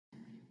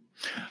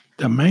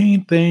The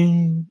main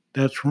thing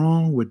that's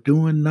wrong with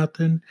doing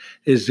nothing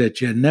is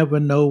that you never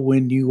know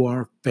when you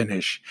are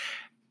finished.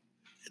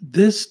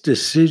 This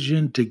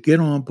decision to get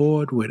on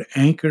board with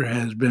Anchor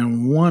has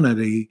been one of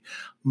the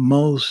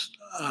most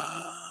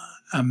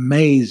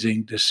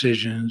amazing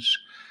decisions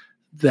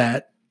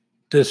that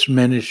this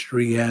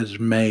ministry has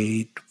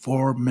made.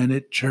 4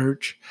 Minute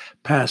Church,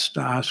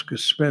 Pastor Oscar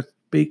Smith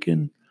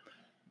speaking.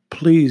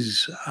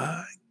 Please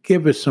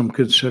give it some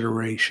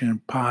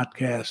consideration.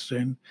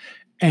 Podcasting.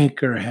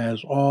 Anchor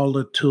has all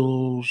the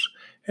tools.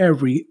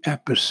 Every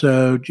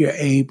episode, you're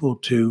able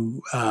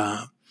to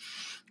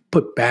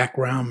put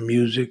background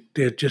music.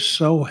 They're just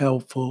so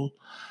helpful.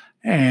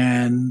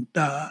 And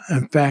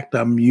in fact,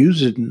 I'm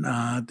using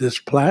this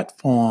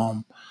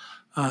platform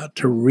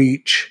to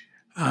reach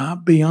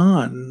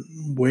beyond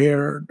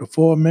where the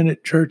 4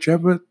 Minute Church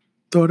ever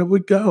thought it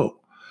would go.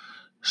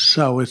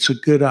 So it's a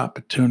good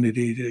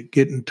opportunity to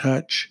get in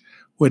touch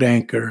with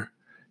Anchor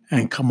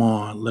and come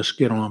on, let's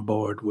get on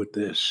board with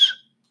this.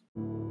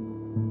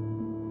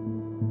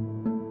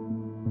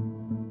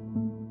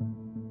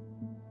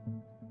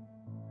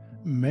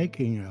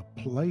 Making a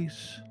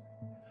place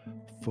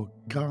for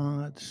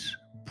God's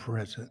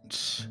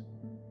presence.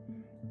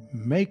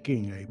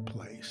 Making a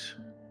place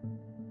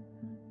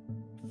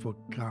for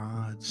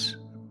God's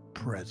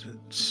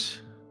presence.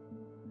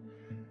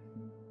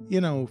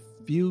 You know,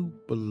 few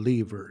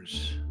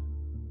believers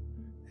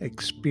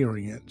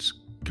experience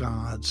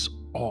God's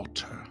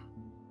altar.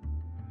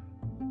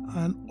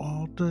 An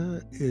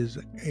altar is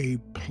a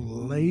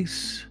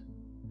place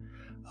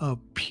of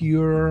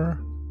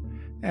pure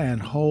and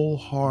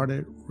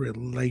wholehearted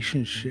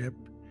relationship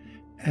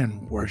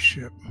and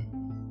worship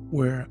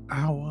where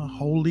our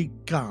holy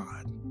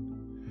God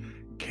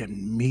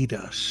can meet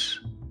us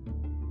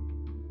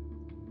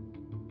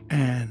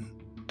and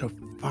the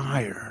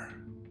fire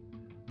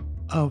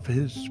of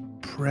his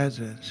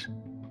presence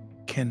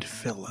can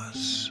fill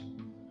us.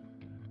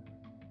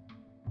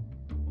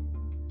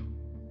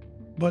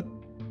 But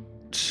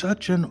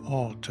such an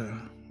altar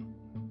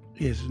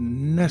is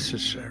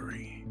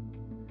necessary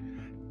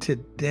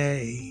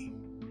today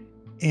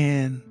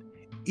in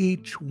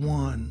each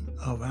one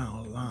of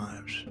our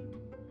lives.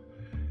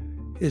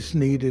 It's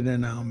needed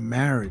in our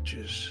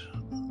marriages.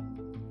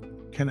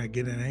 Can I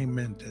get an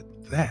amen to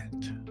that?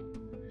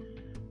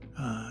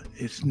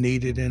 It's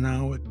needed in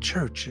our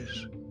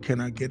churches. Can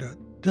I get a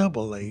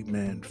double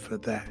amen for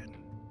that?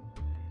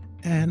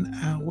 And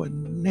our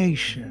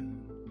nation.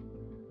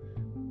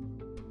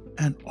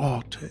 An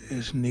altar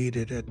is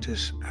needed at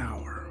this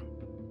hour.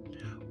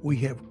 We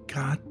have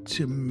got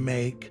to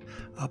make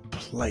a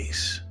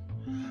place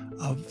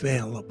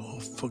available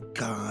for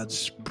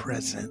God's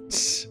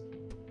presence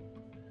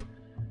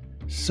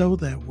so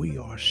that we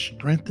are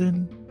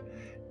strengthened,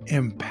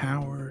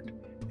 empowered,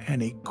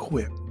 and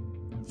equipped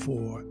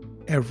for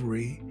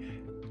every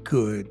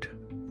good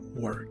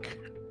work.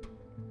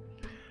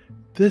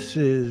 This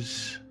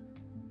is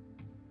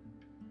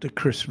the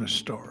Christmas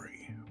story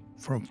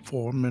from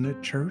 4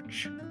 Minute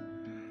Church,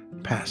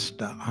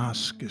 Pastor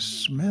Oscar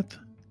Smith,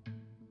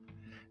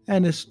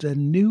 and it's the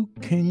New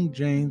King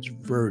James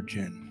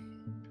Version.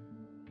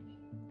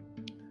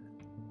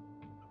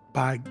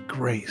 By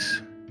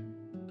grace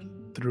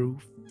through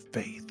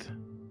faith.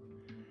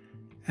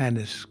 And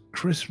it's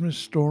Christmas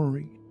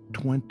Story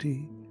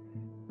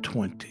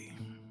 2020.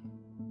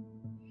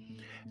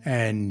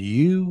 And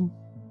you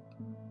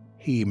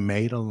he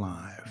made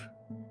alive,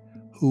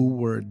 who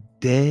were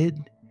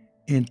dead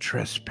in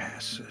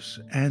trespasses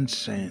and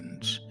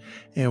sins,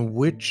 in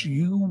which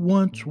you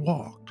once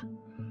walked,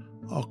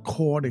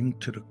 according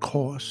to the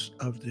course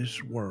of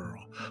this world,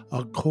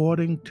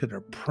 according to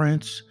the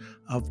prince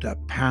of the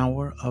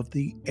power of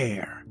the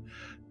air,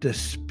 the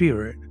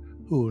spirit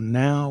who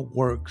now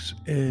works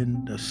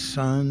in the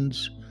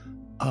sons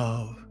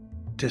of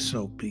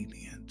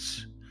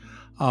disobedience,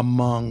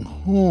 among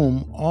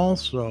whom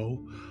also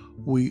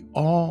we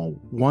all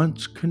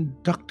once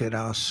conducted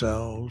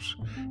ourselves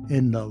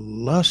in the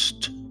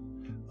lust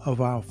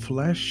of our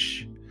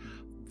flesh,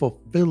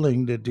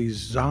 fulfilling the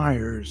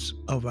desires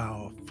of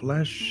our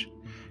flesh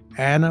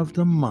and of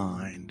the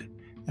mind,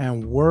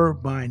 and were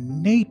by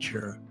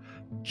nature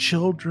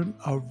children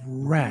of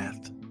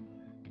wrath,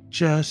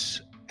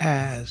 just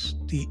as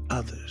the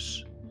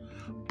others.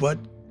 But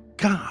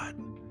God,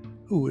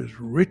 who is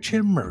rich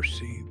in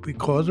mercy,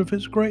 because of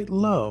his great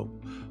love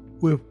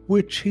with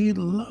which he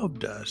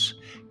loved us,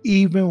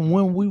 even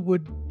when we were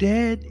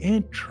dead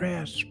in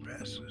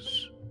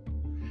trespasses,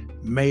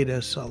 made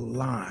us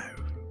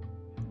alive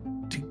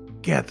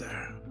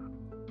together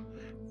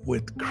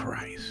with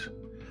Christ.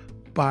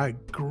 By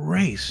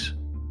grace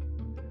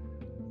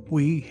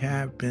we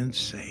have been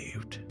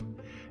saved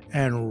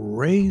and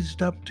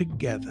raised up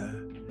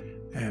together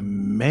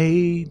and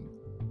made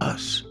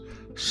us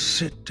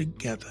sit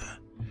together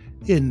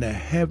in the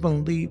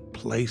heavenly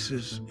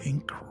places in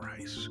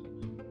Christ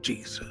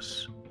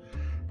Jesus,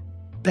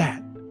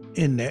 that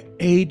in the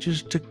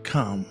ages to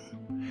come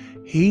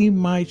he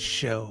might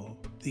show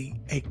the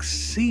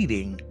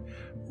exceeding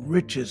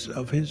riches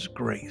of his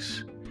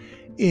grace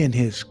in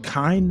his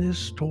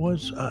kindness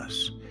towards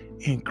us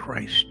in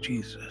Christ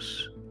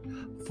Jesus.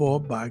 For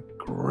by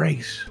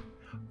grace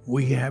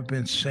we have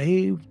been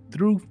saved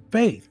through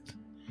faith,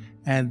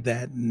 and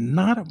that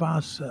not of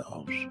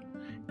ourselves.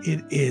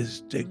 It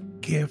is the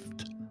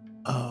gift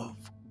of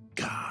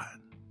God,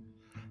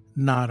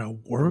 not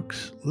of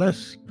works,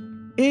 lest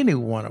any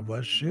one of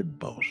us should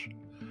boast.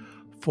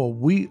 For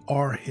we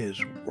are his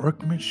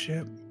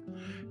workmanship,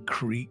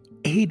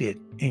 created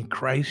in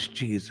Christ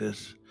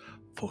Jesus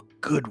for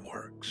good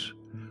works,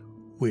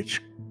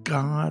 which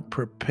God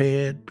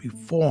prepared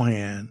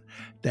beforehand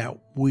that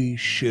we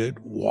should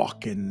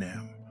walk in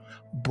them,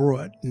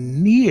 brought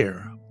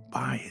near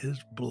by his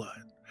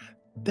blood.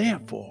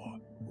 Therefore,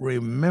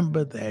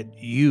 remember that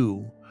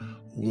you,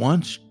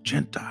 once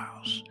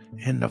Gentiles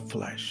in the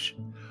flesh,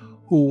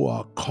 who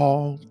are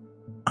called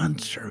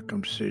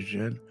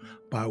uncircumcision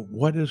by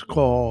what is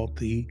called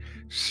the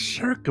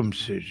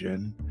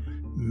circumcision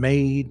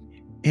made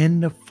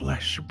in the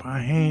flesh by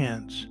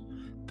hands,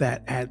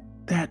 that at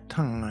that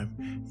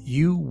time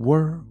you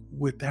were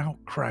without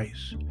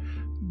Christ,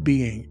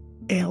 being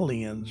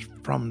aliens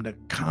from the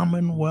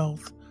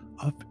commonwealth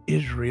of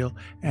Israel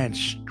and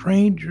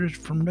strangers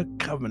from the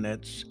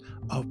covenants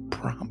of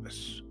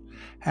promise,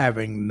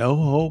 having no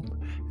hope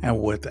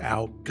and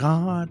without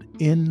God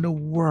in the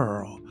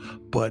world.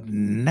 But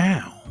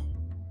now,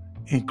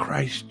 in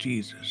Christ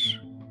Jesus,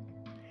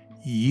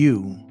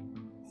 you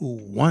who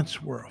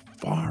once were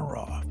far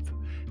off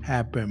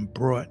have been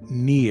brought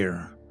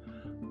near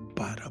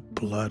by the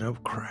blood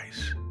of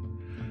Christ.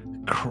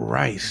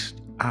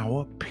 Christ,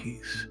 our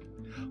peace.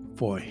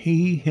 For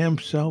he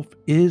himself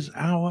is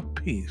our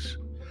peace,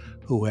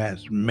 who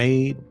has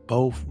made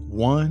both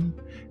one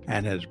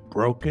and has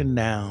broken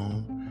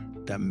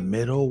down the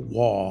middle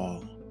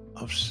wall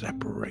of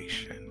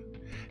separation,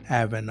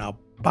 having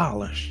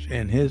abolished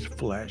in his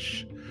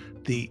flesh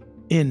the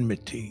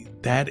enmity,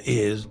 that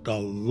is, the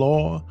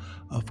law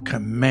of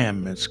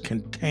commandments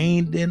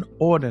contained in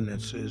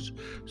ordinances,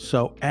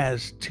 so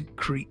as to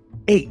create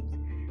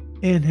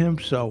in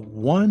himself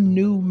one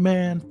new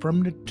man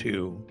from the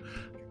two,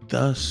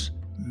 thus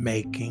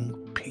making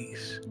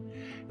peace,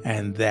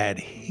 and that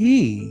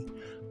he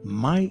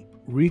might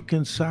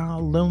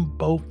reconcile them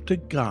both to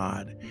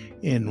God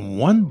in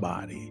one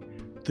body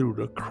through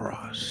the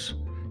cross,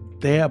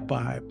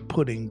 thereby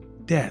putting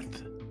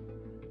death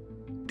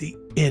the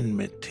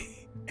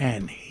enmity.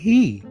 And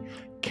he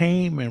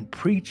came and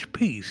preached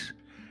peace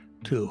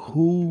to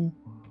who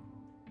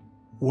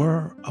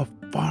were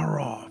afar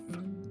off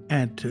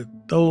and to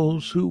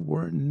those who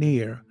were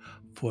near,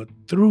 for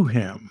through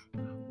him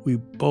we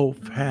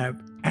both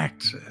have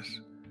access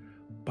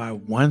by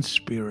one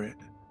Spirit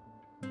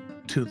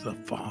to the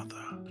Father.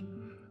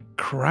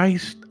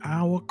 Christ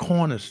our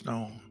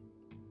cornerstone.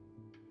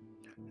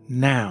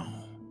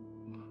 Now,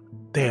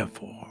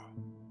 therefore,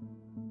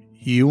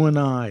 you and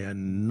I are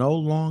no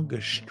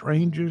longer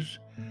strangers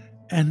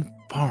and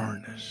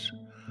foreigners,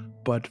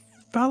 but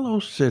fellow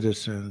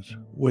citizens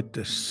with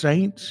the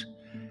saints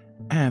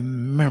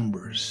and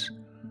members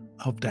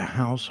of the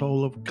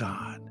household of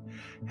God,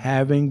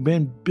 having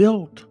been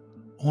built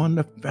on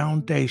the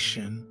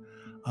foundation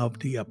of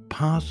the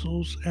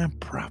apostles and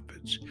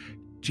prophets,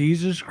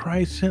 Jesus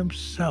Christ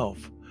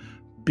himself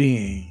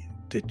being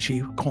the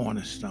chief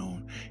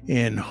cornerstone,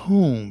 in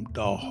whom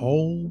the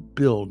whole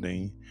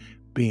building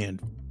being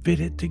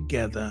fitted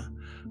together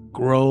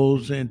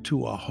grows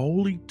into a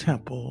holy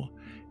temple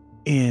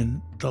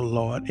in the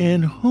Lord,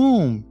 in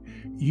whom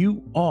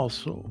you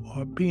also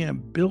are being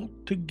built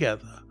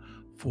together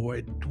for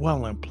a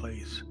dwelling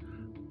place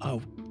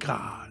of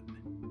God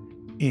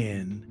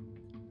in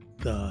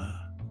the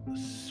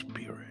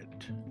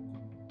Spirit.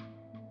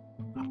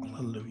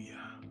 Hallelujah.